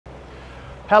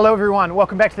Hello everyone,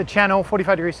 welcome back to the channel,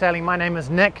 45 Degree Sailing. My name is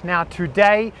Nick. Now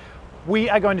today we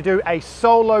are going to do a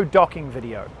solo docking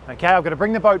video. Okay, I've got to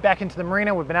bring the boat back into the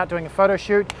marina. We've been out doing a photo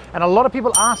shoot, and a lot of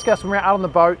people ask us when we're out on the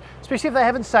boat, especially if they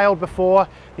haven't sailed before,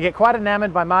 they get quite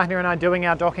enamored by Marina and I doing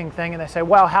our docking thing, and they say,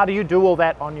 well, how do you do all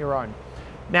that on your own?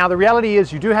 Now the reality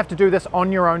is you do have to do this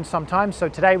on your own sometimes, so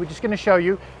today we're just going to show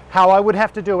you how I would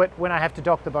have to do it when I have to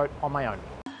dock the boat on my own.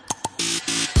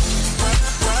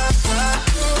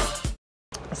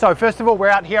 So first of all, we're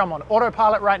out here, I'm on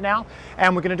autopilot right now,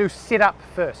 and we're going to do setup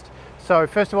first. So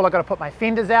first of all, I've got to put my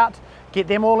fenders out, get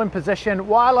them all in position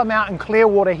while I'm out in clear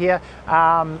water here,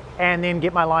 and then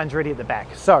get my lines ready at the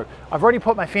back. So I've already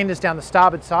put my fenders down the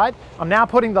starboard side. I'm now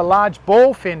putting the large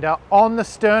ball fender on the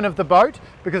stern of the boat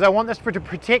because I want this to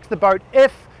protect the boat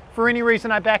if for any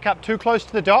reason I back up too close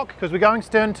to the dock, because we're going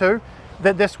stern to,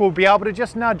 that this will be able to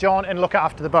just nudge on and look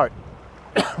after the boat.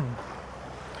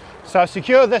 So I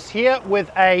secure this here with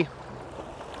a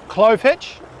clove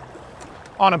hitch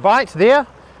on a bight there,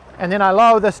 and then I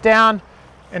lower this down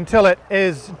until it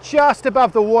is just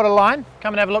above the water line.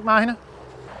 Come and have a look, Marina.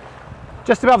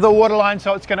 Just above the water line,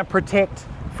 so it's going to protect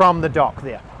from the dock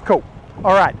there. Cool.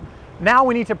 All right, now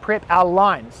we need to prep our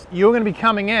lines. You're going to be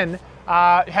coming in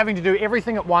having to do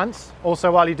everything at once.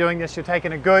 Also, while you're doing this, you're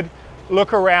taking a good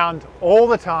look around all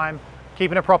the time,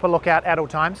 keeping a proper lookout at all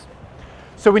times.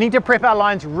 So we need to prep our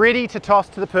lines ready to toss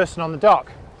to the person on the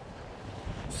dock.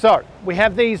 So we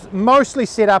have these mostly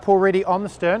set up already on the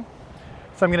stern.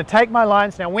 So I'm going to take my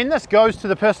lines. Now when this goes to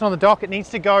the person on the dock, it needs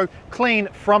to go clean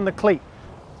from the cleat.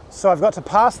 So I've got to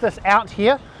pass this out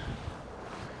here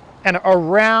and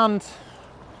around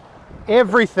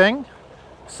everything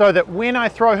so that when I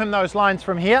throw him those lines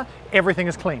from here, everything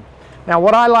is clean. Now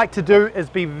what I like to do is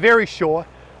be very sure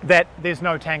that there's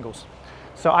no tangles.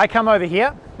 So I come over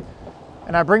here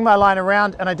and I bring my line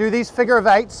around and I do these figure of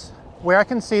eights where I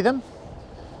can see them.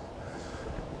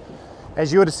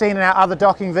 As you would have seen in our other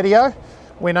docking video,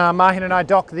 when Marina and I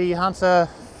dock the Hansa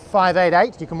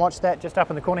 588, you can watch that just up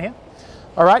in the corner here.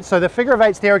 All right, so the figure of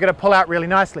eights there are going to pull out really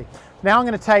nicely. Now I'm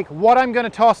going to take what I'm going to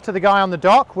toss to the guy on the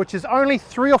dock, which is only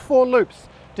 3 or 4 loops,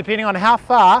 depending on how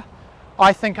far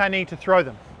I think I need to throw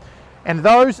them. And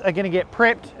those are going to get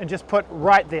prepped and just put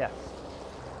right there.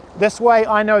 This way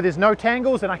I know there's no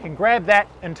tangles and I can grab that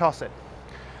and toss it.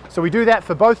 So we do that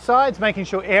for both sides, making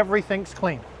sure everything's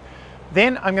clean.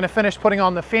 Then I'm going to finish putting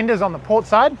on the fenders on the port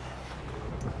side.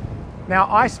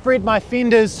 Now I spread my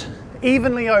fenders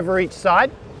evenly over each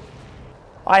side.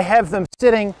 I have them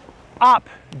sitting up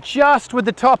just with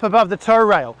the top above the tow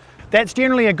rail. That's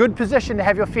generally a good position to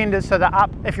have your fenders so that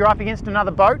if you're up against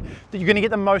another boat, that you're going to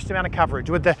get the most amount of coverage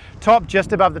with the top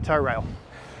just above the tow rail.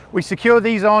 We secure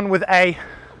these on with a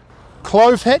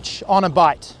clove hitch on a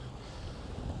bight.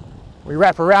 We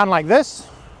wrap around like this,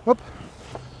 whoop,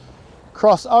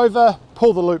 cross over,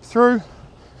 pull the loop through,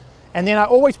 and then I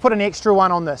always put an extra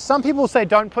one on this. Some people say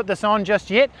don't put this on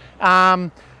just yet,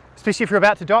 especially if you're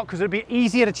about to dock, because it'd be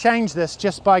easier to change this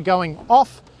just by going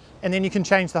off, and then you can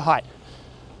change the height.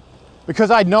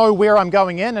 Because I know where I'm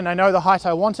going in and I know the height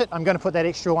I want it, I'm going to put that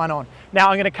extra one on. Now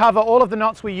I'm going to cover all of the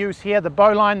knots we use here, the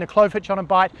bow line, the clove hitch on a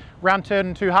bight, round turn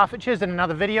and 2 half hitches in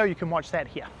another video. You can watch that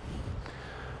here.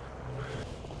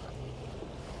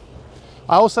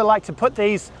 I also like to put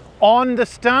these on the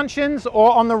stanchions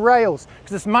or on the rails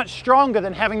because it's much stronger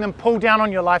than having them pull down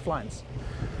on your lifelines.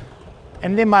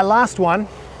 And then my last one,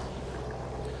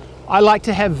 I like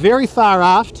to have very far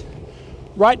aft,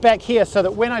 right back here, so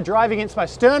that when I drive against my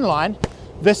stern line,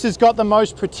 this has got the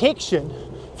most protection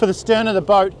for the stern of the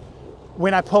boat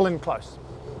when I pull in close.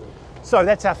 So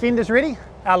that's our fenders ready,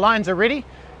 our lines are ready.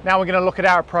 Now we're going to look at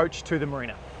our approach to the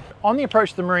marina. On the approach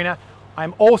to the marina,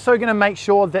 I'm also going to make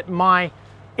sure that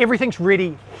everything's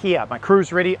ready here. My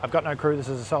crew's ready. I've got no crew, this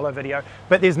is a solo video,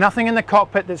 but there's nothing in the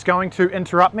cockpit that's going to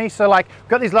interrupt me. So like, I've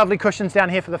got these lovely cushions down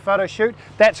here for the photo shoot.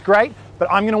 That's great, but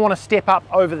I'm going to want to step up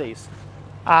over these.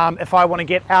 If I want to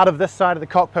get out of this side of the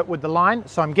cockpit with the line,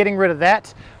 so I'm getting rid of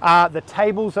that. The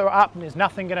tables are up and there's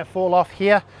nothing going to fall off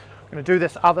here. I'm going to do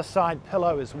this other side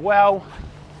pillow as well.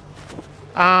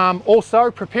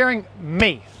 Also preparing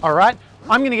me, all right?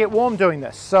 I'm going to get warm doing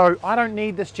this, so I don't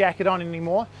need this jacket on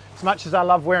anymore, as much as I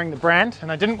love wearing the brand,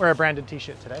 and I didn't wear a branded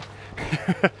t-shirt today.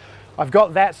 I've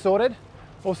got that sorted.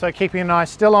 Also keeping an eye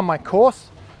still on my course.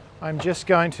 I'm just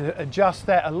going to adjust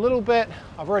that a little bit.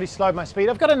 I've already slowed my speed.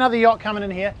 I've got another yacht coming in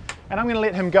here and I'm going to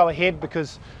let him go ahead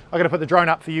because I've got to put the drone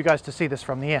up for you guys to see this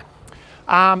from the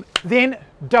air. Then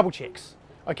double checks.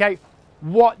 Okay,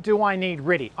 what do I need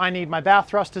ready? I need my bow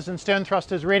thrusters and stern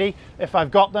thrusters ready. If I've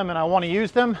got them and I want to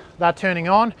use them, they're turning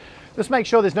on. Just make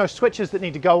sure there's no switches that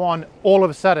need to go on all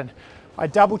of a sudden. I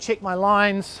double check my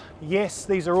lines. Yes,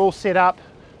 these are all set up.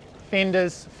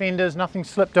 Fenders, nothing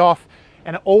slipped off.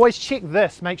 And I always check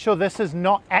this, make sure this is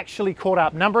not actually caught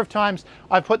up. Number of times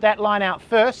I've put that line out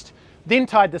first, then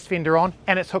tied this fender on,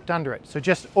 and it's hooked under it. So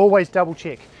just always double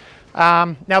check.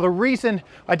 Now the reason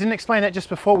I didn't explain that just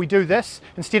before we do this,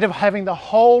 instead of having the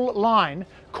whole line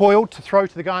coiled to throw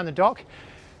to the guy on the dock,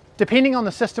 depending on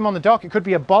the system on the dock, it could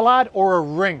be a bollard or a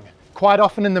ring. Quite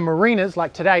often in the marinas,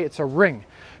 like today, it's a ring.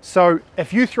 So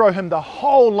if you throw him the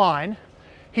whole line,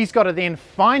 he's got to then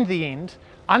find the end,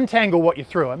 untangle what you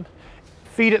threw him,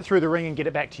 feed it through the ring and get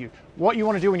it back to you. What you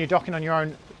want to do when you're docking on your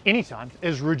own anytime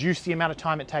is reduce the amount of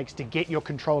time it takes to get your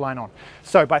control line on.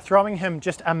 So by throwing him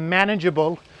just a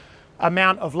manageable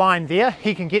amount of line there,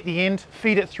 he can get the end,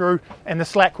 feed it through, and the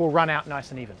slack will run out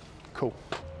nice and even. Cool.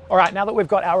 All right, now that we've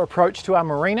got our approach to our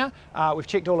marina, we've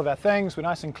checked all of our things, we're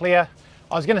nice and clear.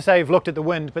 I was going to say we've looked at the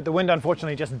wind, but the wind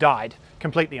unfortunately just died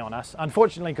completely on us.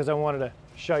 Unfortunately, because I wanted to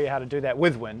show you how to do that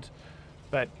with wind.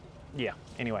 But yeah,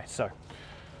 anyway, so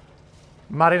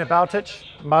Marina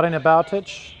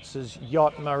Baotić, this is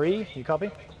Yacht Marie, you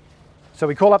copy? So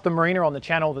we call up the marina on the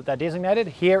channel that they're designated.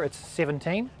 Here it's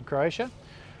 17 in Croatia. And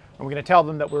we're going to tell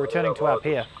them that we're returning to our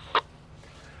pier.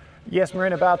 Yes,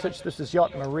 Marina Baotić, this is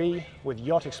Yacht Marie with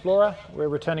Yacht Explorer. We're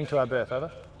returning to our berth, over.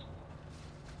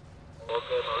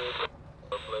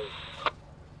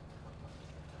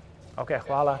 Okay,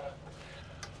 hvala.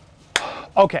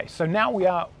 Okay, so now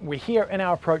we're here in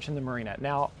our approach in the marina.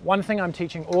 Now, one thing I'm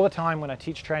teaching all the time when I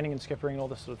teach training and skippering and all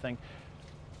this sort of thing,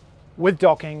 with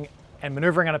docking and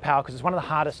maneuvering under power, because it's one of the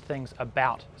hardest things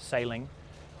about sailing,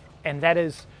 and that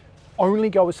is only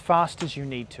go as fast as you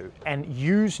need to and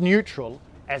use neutral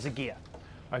as a gear.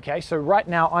 Okay, so right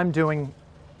now I'm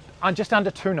just under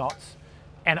 2 knots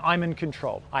and I'm in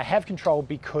control. I have control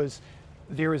because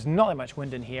there is not that much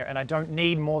wind in here and I don't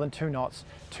need more than 2 knots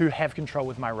to have control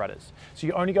with my rudders. So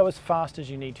you only go as fast as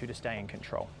you need to stay in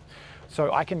control.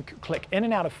 So I can click in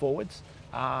and out of forwards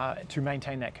to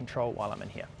maintain that control while I'm in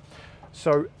here.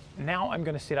 So now I'm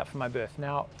going to set up for my berth.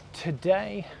 Now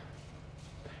today,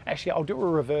 actually I'll do a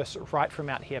reverse right from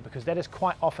out here because that is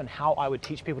quite often how I would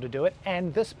teach people to do it.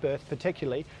 And this berth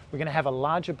particularly, we're going to have a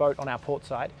larger boat on our port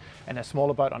side and a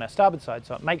smaller boat on our starboard side.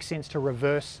 So it makes sense to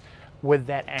reverse with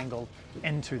that angle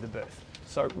into the berth.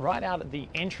 So right out at the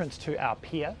entrance to our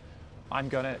pier, I'm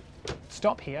going to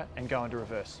stop here and go into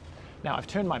reverse. Now I've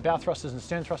turned my bow thrusters and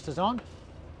stern thrusters on,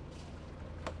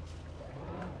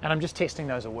 and I'm just testing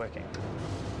those are working.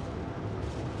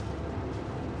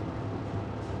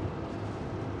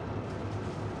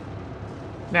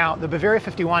 Now the Bavaria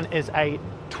 51 is a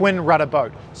twin rudder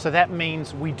boat, so that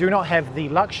means we do not have the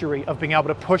luxury of being able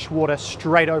to push water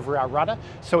straight over our rudder,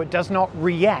 so it does not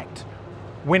react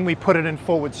when we put it in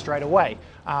forward straight away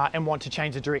and want to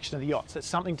change the direction of the yacht. So it's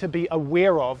something to be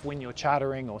aware of when you're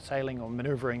chartering or sailing or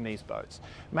maneuvering these boats.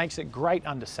 Makes it great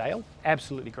under sail,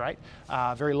 absolutely great.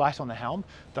 Very light on the helm,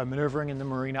 though maneuvering in the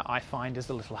marina I find is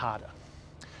a little harder.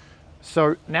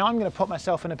 So now I'm going to put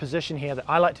myself in a position here that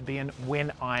I like to be in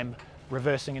when I'm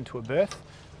reversing into a berth.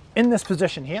 In this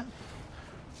position here,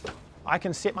 I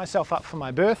can set myself up for my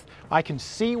berth. I can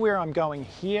see where I'm going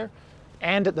here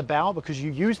and at the bow, because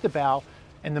you use the bow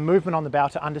and the movement on the bow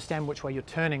to understand which way you're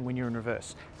turning when you're in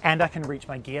reverse. And I can reach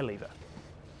my gear lever.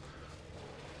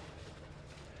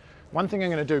 One thing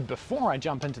I'm going to do before I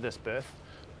jump into this berth,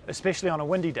 especially on a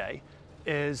windy day,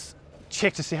 is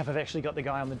check to see if I've actually got the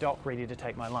guy on the dock ready to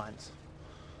take my lines.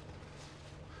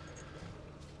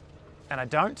 And I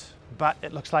don't, but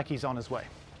it looks like he's on his way.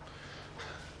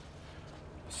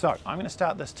 So I'm going to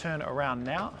start this turn around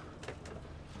now.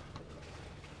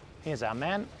 Here's our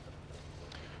man.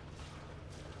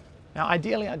 Now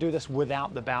ideally I do this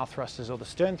without the bow thrusters or the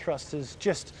stern thrusters,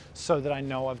 just so that I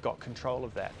know I've got control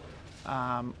of that.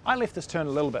 I left this turn a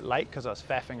little bit late because I was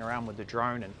faffing around with the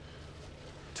drone and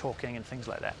talking and things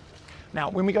like that. Now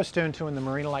when we go stern to in the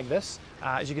marina like this,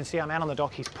 as you can see our man on the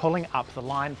dock, he's pulling up the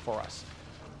line for us.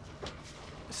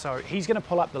 So he's going to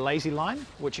pull up the lazy line,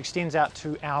 which extends out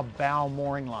to our bow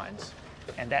mooring lines.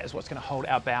 And that is what's going to hold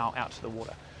our bow out to the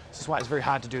water. This is why it's very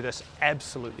hard to do this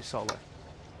absolutely solo.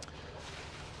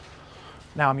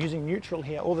 Now I'm using neutral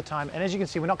here all the time, and as you can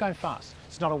see, we're not going fast.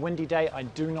 It's not a windy day, I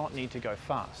do not need to go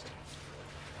fast.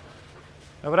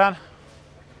 Over done.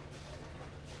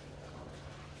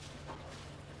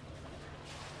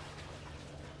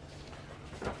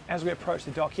 As we approach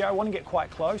the dock here, I want to get quite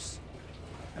close.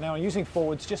 And now I'm using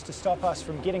forwards just to stop us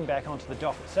from getting back onto the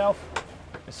dock itself.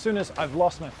 As soon as I've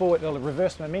lost my forward, it'll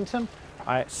reverse momentum,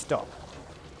 I stop.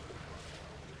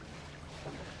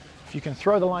 If you can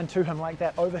throw the line to him like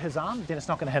that over his arm, then it's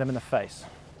not going to hit him in the face.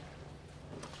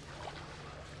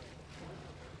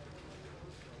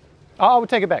 Oh, I would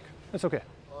take it back. It's okay.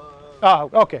 Oh,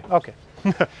 okay, okay.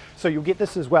 So you'll get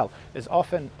this as well, is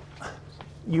often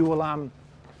you will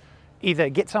either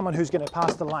get someone who's going to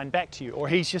pass the line back to you, or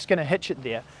he's just going to hitch it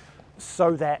there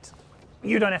so that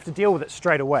you don't have to deal with it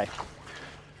straight away.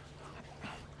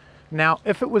 Now,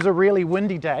 if it was a really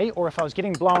windy day, or if I was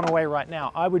getting blown away right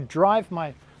now, I would drive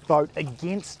my boat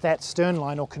against that stern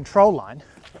line or control line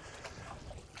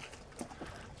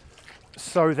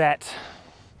so that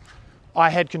I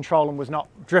had control and was not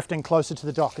drifting closer to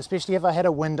the dock, especially if I had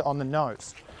a wind on the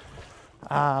nose.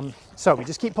 So we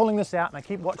just keep pulling this out and I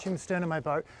keep watching the stern of my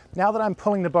boat. Now that I'm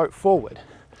pulling the boat forward,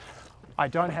 I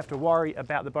don't have to worry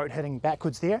about the boat heading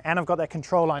backwards there, and I've got that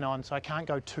control line on so I can't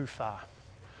go too far.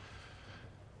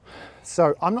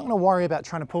 So I'm not going to worry about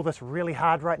trying to pull this really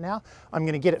hard right now. I'm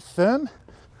going to get it firm,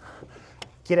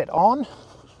 get it on,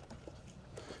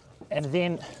 and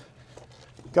then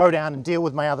go down and deal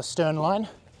with my other stern line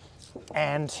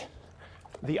and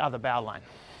the other bow line.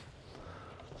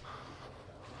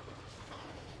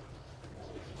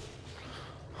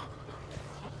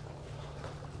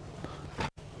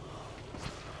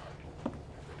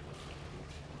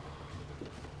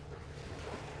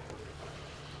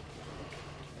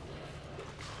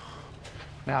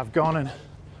 Now I've gone and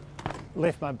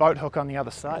left my boat hook on the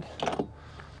other side.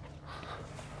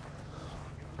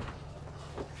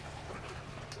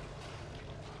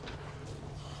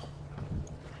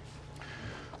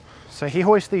 So he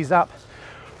hoists these up,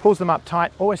 pulls them up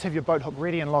tight. Always have your boat hook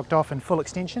ready and locked off in full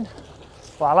extension.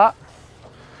 Voila.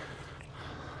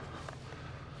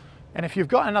 And if you've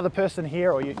got another person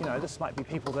here, or you know, this might be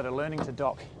people that are learning to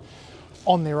dock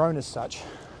on their own as such,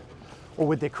 or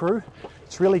with their crew,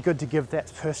 it's really good to give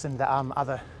that person the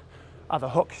other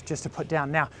hook just to put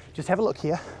down. Now, just have a look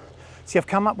here. See, I've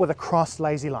come up with a cross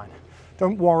lazy line.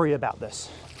 Don't worry about this,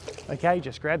 okay?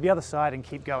 Just grab the other side and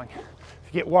keep going.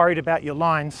 If you get worried about your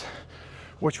lines,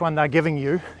 which one they're giving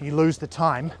you, you lose the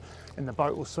time and the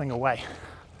boat will swing away.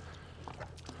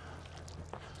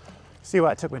 See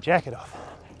why I took my jacket off?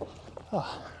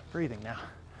 Oh, breathing now.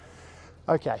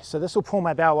 Okay, so this will pull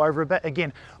my bow over a bit.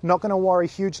 Again, I'm not going to worry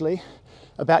hugely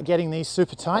about getting these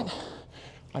super tight.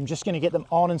 I'm just going to get them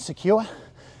on and secure,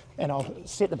 and I'll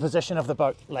set the position of the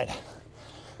boat later.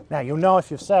 Now, you'll know if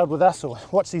you've sailed with us or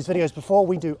watched these videos before,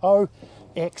 we do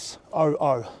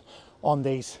OXOO on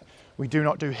these. We do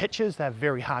not do hitches. They're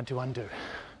very hard to undo.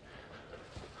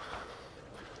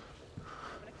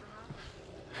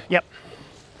 Yep.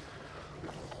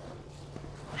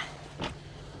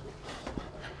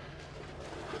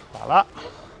 Voila.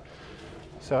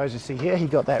 So as you see here, he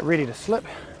got that ready to slip,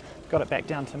 got it back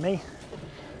down to me.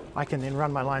 I can then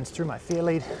run my lines through my fair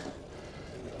lead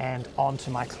and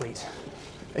onto my cleat.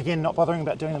 Again, not bothering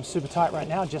about doing them super tight right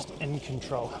now, just in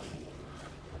control.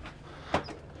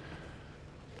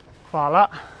 Voila.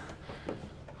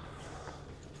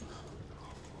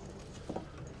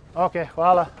 Okay,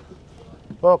 voila.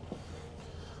 Whoop.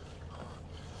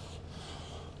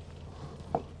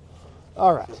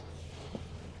 All right.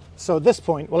 So at this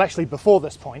point, well actually before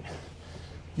this point,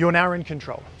 you're now in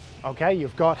control, okay?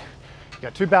 You've got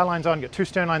two bow lines on, you've got two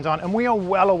stern lines on, and we are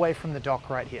well away from the dock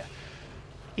right here.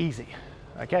 Easy,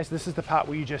 okay? So this is the part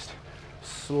where you just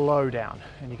slow down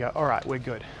and you go, all right, we're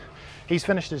good. He's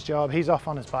finished his job, he's off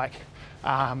on his bike,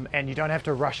 and you don't have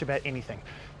to rush about anything.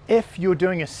 If you're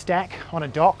doing a stack on a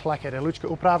dock, like at a Lučka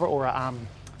Uprava or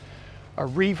a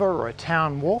river or a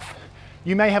town wharf,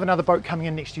 you may have another boat coming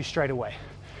in next to you straight away.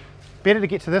 Better to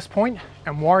get to this point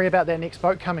and worry about that next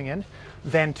boat coming in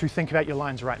than to think about your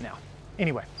lines right now.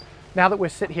 Anyway, now that we're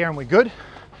sit here and we're good,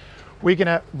 we're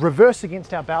gonna reverse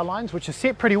against our bow lines, which are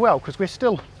set pretty well because we're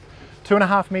still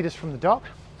 2.5 meters from the dock,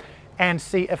 and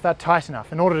see if they're tight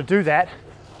enough. In order to do that,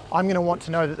 I'm gonna want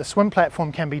to know that the swim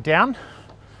platform can be down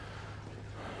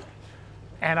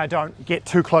and I don't get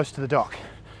too close to the dock.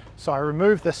 So I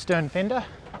remove the stern fender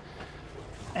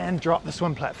and drop the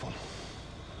swim platform.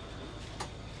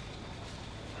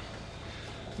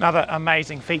 Another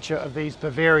amazing feature of these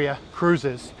Bavaria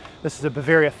cruisers, this is a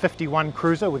Bavaria 51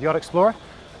 cruiser with Yacht Explorer.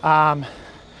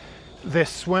 This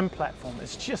swim platform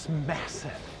is just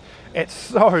massive. It's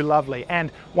so lovely. And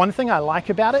one thing I like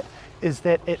about it is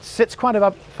that it sits quite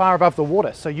far above the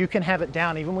water, so you can have it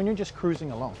down even when you're just cruising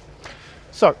along.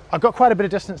 So I've got quite a bit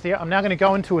of distance there. I'm now going to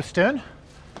go into a stern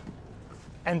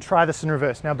and try this in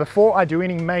reverse. Now, before I do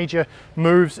any major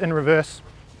moves in reverse,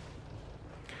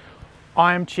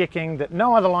 I'm checking that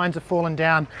no other lines have fallen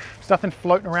down, there's nothing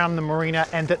floating around in the marina,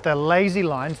 and that the lazy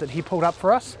lines that he pulled up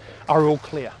for us are all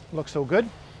clear. Looks all good.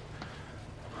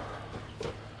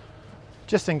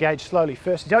 Just engage slowly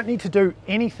first. You don't need to do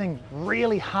anything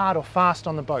really hard or fast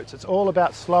on the boats. It's all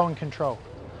about slow and control.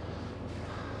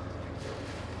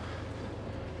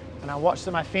 And I'll watch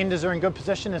that my fenders are in good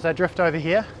position as I drift over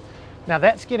here. Now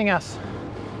that's getting us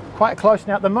quite close.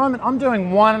 Now at the moment I'm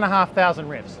doing 1,500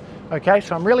 revs. Okay,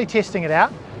 so I'm really testing it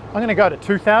out. I'm going to go to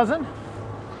 2,000.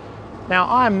 Now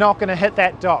I'm not going to hit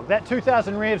that dock. That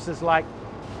 2,000 revs is like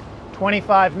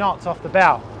 25 knots off the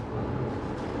bow.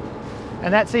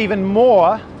 And that's even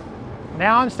more.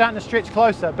 Now I'm starting to stretch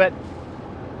closer, but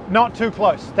not too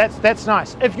close. That's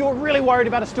nice. If you're really worried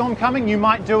about a storm coming, you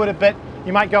might do it a bit.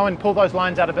 You might go and pull those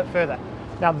lines out a bit further.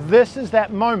 Now this is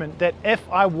that moment that if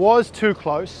I was too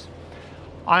close,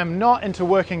 I'm not into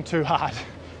working too hard.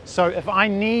 So if I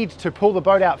need to pull the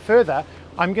boat out further,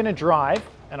 I'm going to drive,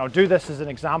 and I'll do this as an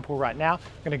example right now.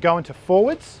 I'm going to go into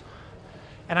forwards,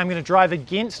 and I'm going to drive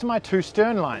against my two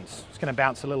stern lines. It's going to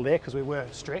bounce a little there because we were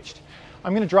stretched.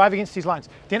 I'm going to drive against these lines.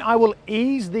 Then I will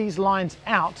ease these lines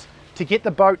out to get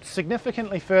the boat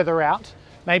significantly further out,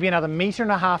 maybe another 1.5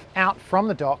 meters out from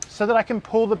the dock, so that I can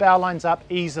pull the bow lines up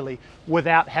easily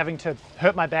without having to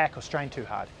hurt my back or strain too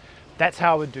hard. That's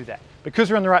how I would do that. Because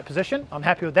we're in the right position, I'm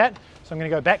happy with that. So I'm going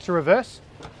to go back to reverse,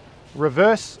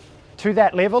 reverse to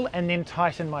that level, and then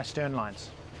tighten my stern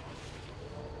lines.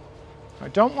 I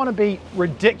don't want to be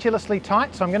ridiculously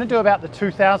tight, so I'm going to do about the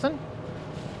 2,000.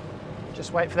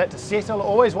 Just wait for that to settle.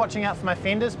 Always watching out for my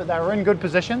fenders, but they were in good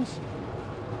positions.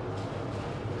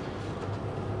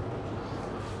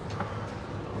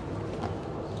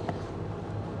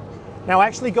 Now I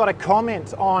actually got a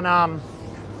comment on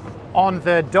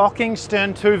the Docking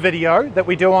Stern To video that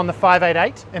we do on the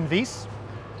 588 in Vis,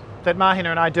 that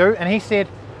Marina and I do, and he said,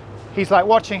 he's like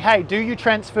watching, hey, do you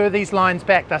transfer these lines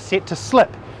back? They're set to slip.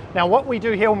 Now what we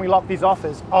do here when we lock these off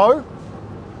is O,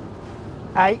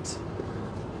 8,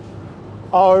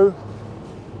 O,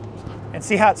 and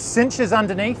see how it cinches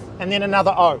underneath, and then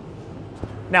another O.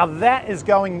 Now that is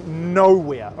going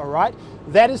nowhere, all right?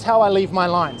 That is how I leave my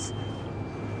lines.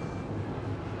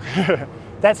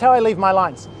 That's how I leave my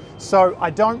lines. So I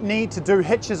don't need to do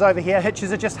hitches over here.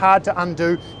 Hitches are just hard to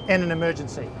undo in an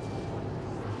emergency.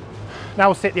 Now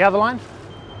we'll set the other line.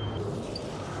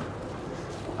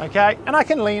 Okay, and I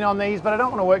can lean on these, but I don't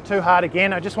want to work too hard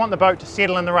again. I just want the boat to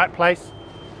settle in the right place.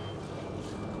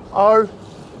 O,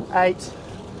 8,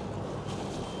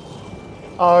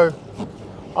 O,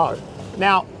 O.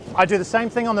 Now, I do the same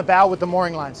thing on the bow with the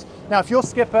mooring lines. Now, if you're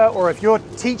skipper or if you're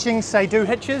teaching, say, do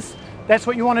hitches, that's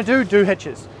what you want to do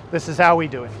hitches. This is how we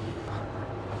do it.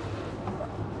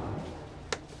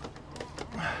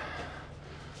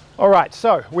 All right,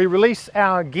 so we release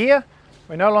our gear.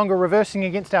 We're no longer reversing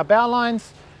against our bow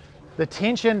lines. The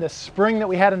tension, the spring that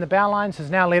we had in the bow lines has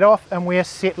now let off, and we're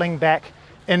settling back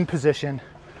in position.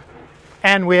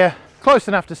 And we're close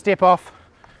enough to step off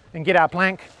and get our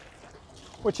plank,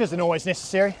 which isn't always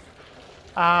necessary,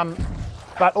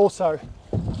 but also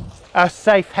a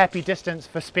safe, happy distance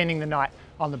for spending the night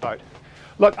on the boat.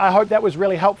 Look, I hope that was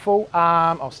really helpful.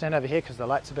 I'll stand over here because the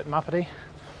light's a bit muppety.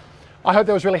 I hope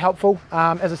that was really helpful.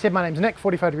 As I said, my name's Nick,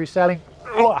 45 Degrees Sailing.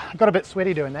 I got a bit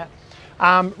sweaty doing that.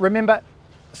 Remember,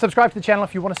 subscribe to the channel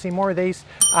if you want to see more of these.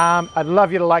 I'd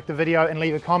love you to like the video and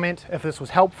leave a comment if this was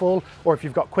helpful, or if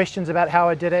you've got questions about how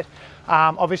I did it.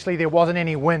 Obviously there wasn't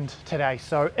any wind today,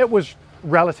 so it was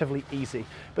relatively easy,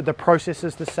 but the process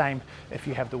is the same if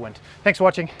you have the wind. Thanks for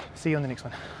watching. See you on the next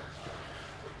one.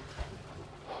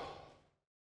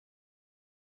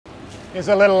 Here's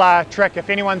a little trick.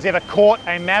 If anyone's ever caught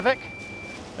a Mavic,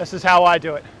 this is how I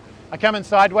do it. I come in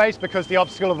sideways because the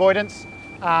obstacle avoidance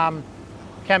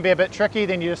can be a bit tricky.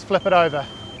 Then you just flip it over.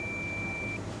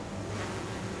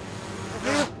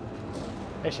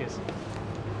 There she is.